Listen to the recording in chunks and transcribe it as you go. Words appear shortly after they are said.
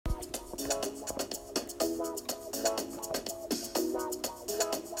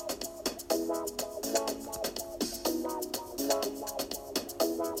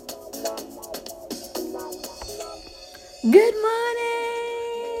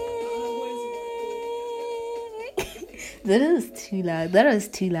That is too loud. That was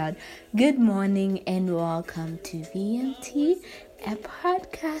too loud. Good morning and welcome to V.M.T, a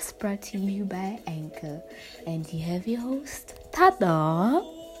podcast brought to you by Anchor. And you have your host, Tada.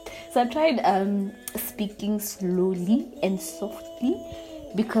 So I tried speaking slowly and softly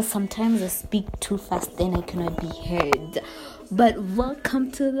because sometimes I speak too fast and I cannot be heard. But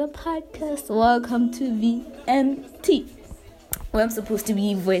welcome to the podcast. Welcome to V.M.T, where I'm supposed to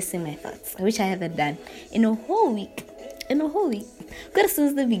be voicing my thoughts, which I haven't done in a whole week. Because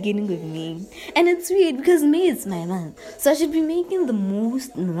since the beginning of May. And it's weird because May is my month. So I should be making the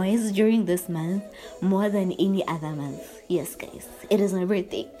most noise during this month more than any other month. Yes, guys. It is my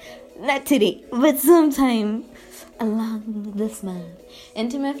birthday. Not today, but sometime along this month.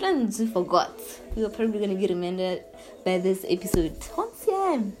 And to my friends who forgot, you're probably going to be reminded by this episode.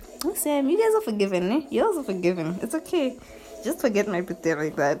 Sam, you guys are forgiven, eh? You're also forgiven. It's okay. Just forget my birthday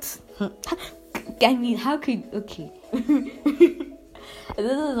like that. I mean, how could... Okay. This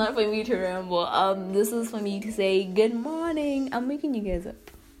is not for me to ramble. This is for me to say good morning. I'm waking you guys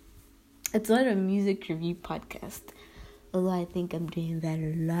up. It's not a music review podcast, although I think I'm doing that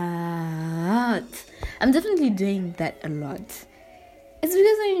a lot. I'm definitely doing that a lot. It's because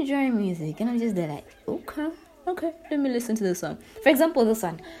I enjoy music and I'm just there like, okay, let me listen to this song. For example, this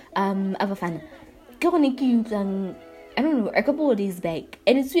one, Abafana. I don't know, a couple of days back.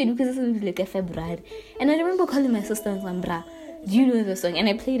 And it's weird because this was like a February. And I remember calling my sister and saying, "Bra, do you know the song?" And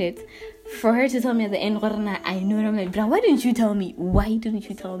I played it for her to tell me at the end, I know. And I'm like, "Bra, why didn't you tell me? Why didn't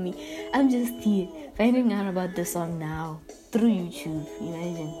you tell me?" I'm just here finding out about the song now through YouTube.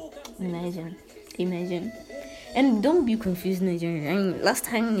 Imagine. And don't be confused, Nigerian. I mean, last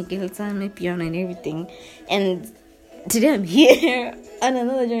time I gave my piano and everything. And today I'm here on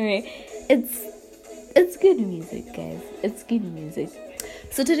another genre. It's good music, guys. It's good music.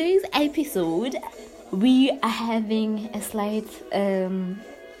 So today's episode, we are having a slight,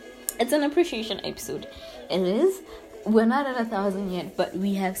 it's an appreciation episode. It is. We're not at 1,000 yet, but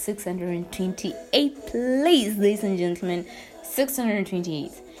we have 628 plays, ladies and gentlemen.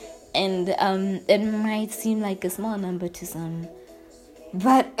 628. And it might seem like a small number to some,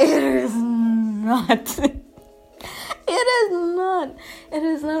 but it is not. It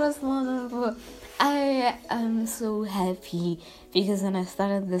is not a small number. I am so happy because when I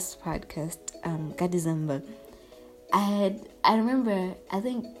started this podcast, December, I remember, I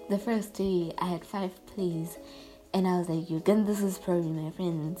think the first day I had 5 plays, and I was like, this is probably my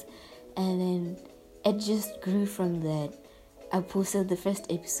friends. And then it just grew from that. I posted the first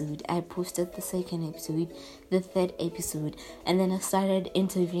episode, I posted the second episode, the third episode, and then I started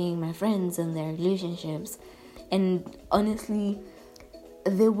interviewing my friends and their relationships. And honestly,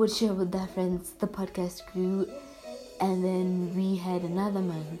 they would share with their friends. The podcast grew, and then we had another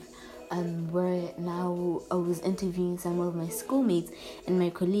month where now I was interviewing some of my schoolmates and my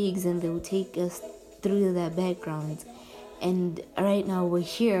colleagues, and they would take us through their backgrounds. And right now we're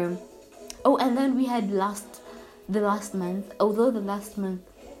here. Oh, and then we had the last month, although the last month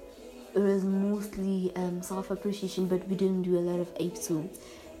it was mostly self-appreciation, but we didn't do a lot of episodes.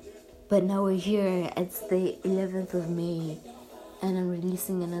 But now we're here. It's the 11th of May. And I'm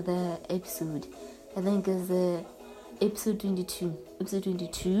releasing another episode. I think it's episode 22. Episode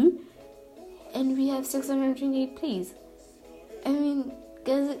 22. And we have 628 plays. I mean,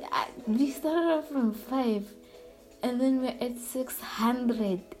 guys, we started off from 5. And then we're at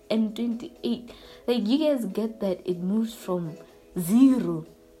 628. Like, you guys get that it moves from 0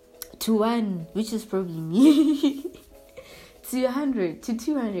 to 1, which is probably me, to 100, to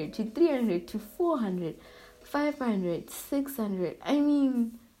 200, to 300, to 400. 500, 600. I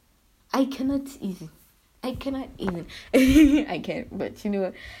mean, I cannot even. I can't, but you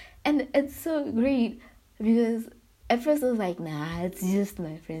know. And it's so great because at first I was like, nah, it's just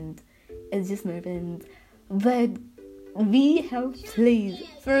my friend. But we have plays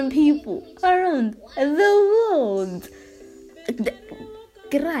from people around the world.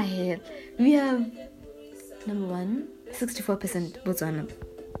 We have number 1, 64% Botswana.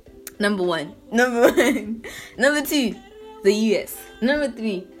 Number 1. Number 2, the US. Number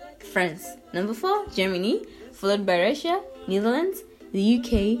 3, France. Number 4, Germany. Followed by Russia, Netherlands, the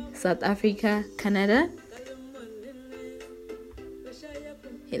UK, South Africa, Canada.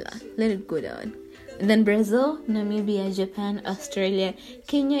 Let it go down. And then Brazil, Namibia, Japan, Australia,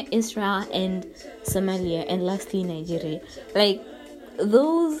 Kenya, Israel, and Somalia. And lastly, Nigeria. Like,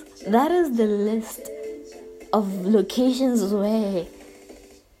 that is the list of locations where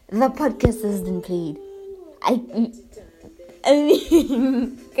the podcast has been played. I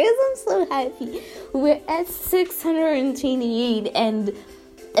mean, guys, I'm so happy. We're at 628, and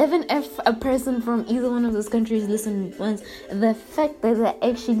even if a person from either one of those countries listens once, the fact that I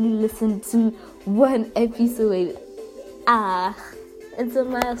actually listened to one episode, it's a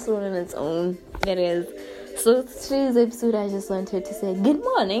milestone on its own. It is. So today's episode, I just wanted to say good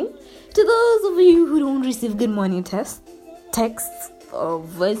morning to those of you who don't receive good morning texts or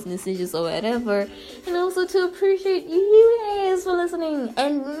voice messages or whatever, and also to appreciate you guys for listening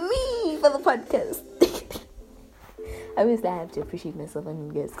and me for the podcast. Obviously, I have to appreciate myself. I mean,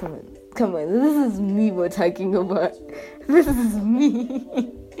 guys, come on. This is me we're talking about. This is me.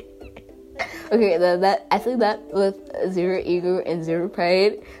 Okay, that I say that with zero ego and zero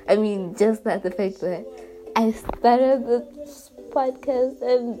pride. I mean, just that the fact that I started this podcast,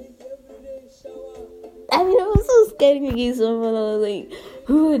 and I mean, I was so scared against someone. I was like,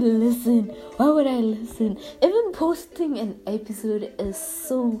 who would listen? Why would I listen? Even posting an episode is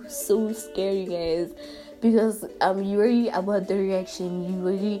so scary, guys. Because you worry about the reaction, you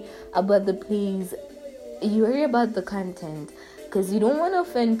worry about the plays, you worry about the content, because you don't want to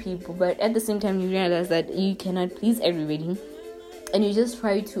offend people, but at the same time you realize that you cannot please everybody, and you just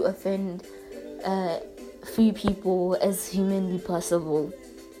try to offend few people as humanly possible,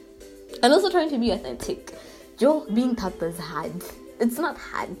 and also trying to be authentic. Being tato is hard. It's not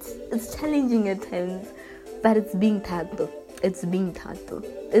hard. It's challenging at times, but it's being tato. It's being tato.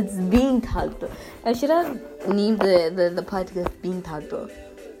 I should have named the podcast Being Tato.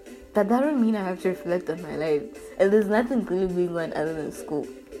 But that don't mean I have to reflect on my life. And there's nothing really going on other than school.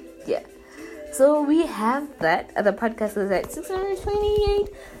 Yeah. So we have that. The podcast is at 628.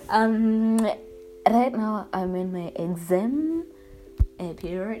 Right now I'm in my exam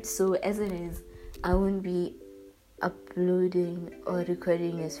period. So as it is, I won't be uploading or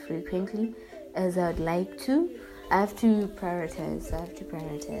recording as frequently as I'd like to. I have to prioritize.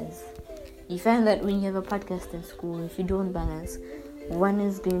 You find that when you have a podcast in school, if you don't balance, one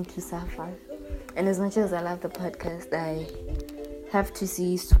is going to suffer. And as much as I love the podcast, I have to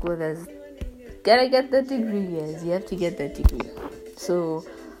see school as gotta get that degree, guys. You have to get that degree. So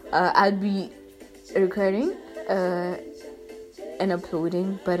I'll be recording and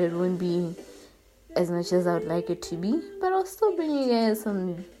uploading, but it won't be as much as I would like it to be. But I'll still bring you guys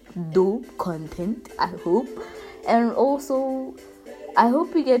some dope content, I hope. And also, I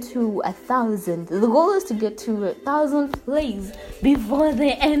hope we get to 1,000. The goal is to get to 1,000 plays before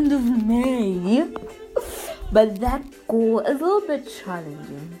the end of May. But that goal is a little bit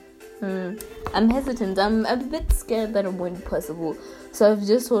challenging. I'm hesitant. I'm a bit scared that it won't be possible. So I've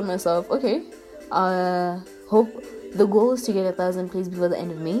just told myself, okay, hope the goal is to get 1,000 plays before the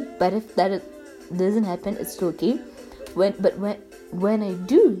end of May. But if that doesn't happen, it's still okay. When I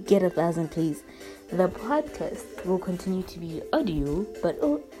do get 1,000 plays, the podcast will continue to be audio, but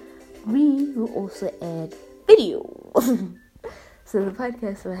we will also add video. So the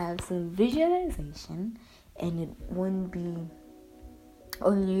podcast will have some visualization, and it won't be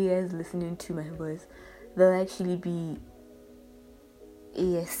only you guys listening to my voice. They'll actually be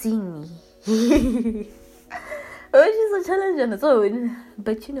seeing me. Which is a challenge on its own.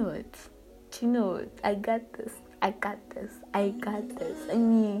 But you know what? I got this. I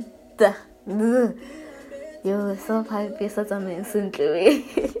mean, you're so happy, such a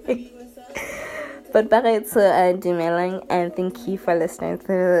But back to Dumelang, and thank you for listening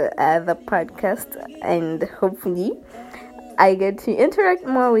to the podcast, and hopefully I get to interact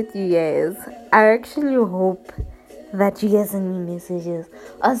more with you guys. I actually hope that you guys send me messages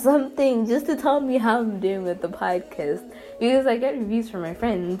or something just to tell me how I'm doing with the podcast, because I get reviews from my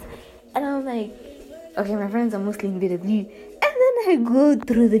friends, and I'm like, okay, my friends are mostly in BW, and then I go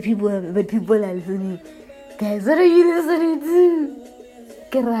through the people are listening. Guys, what are you listening to?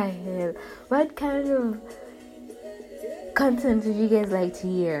 Girl, what kind of content would you guys like to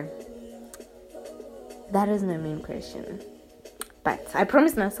hear? That is my main question. But I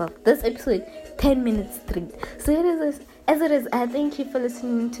promised myself this episode 10 minutes straight. So as it is, I thank you for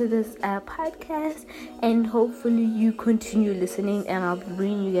listening to this podcast, and hopefully you continue listening, and I'll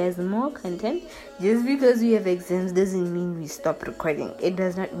bring you guys more content. Just because we have exams doesn't mean we stop recording. It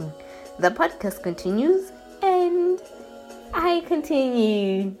does not mean. The podcast continues and I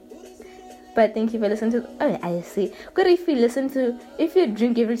continue. But thank you for listening to. I say, good, if you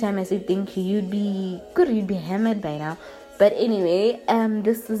drink every time I say thank you, you'd be hammered by now. But anyway,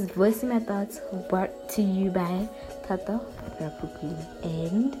 this is Voicing My Thoughts, brought to you by Tata Rapukli.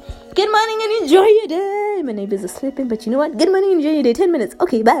 And good morning and enjoy your day. My neighbors are sleeping, but you know what? Good morning and enjoy your day. 10 minutes.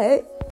 Okay, bye.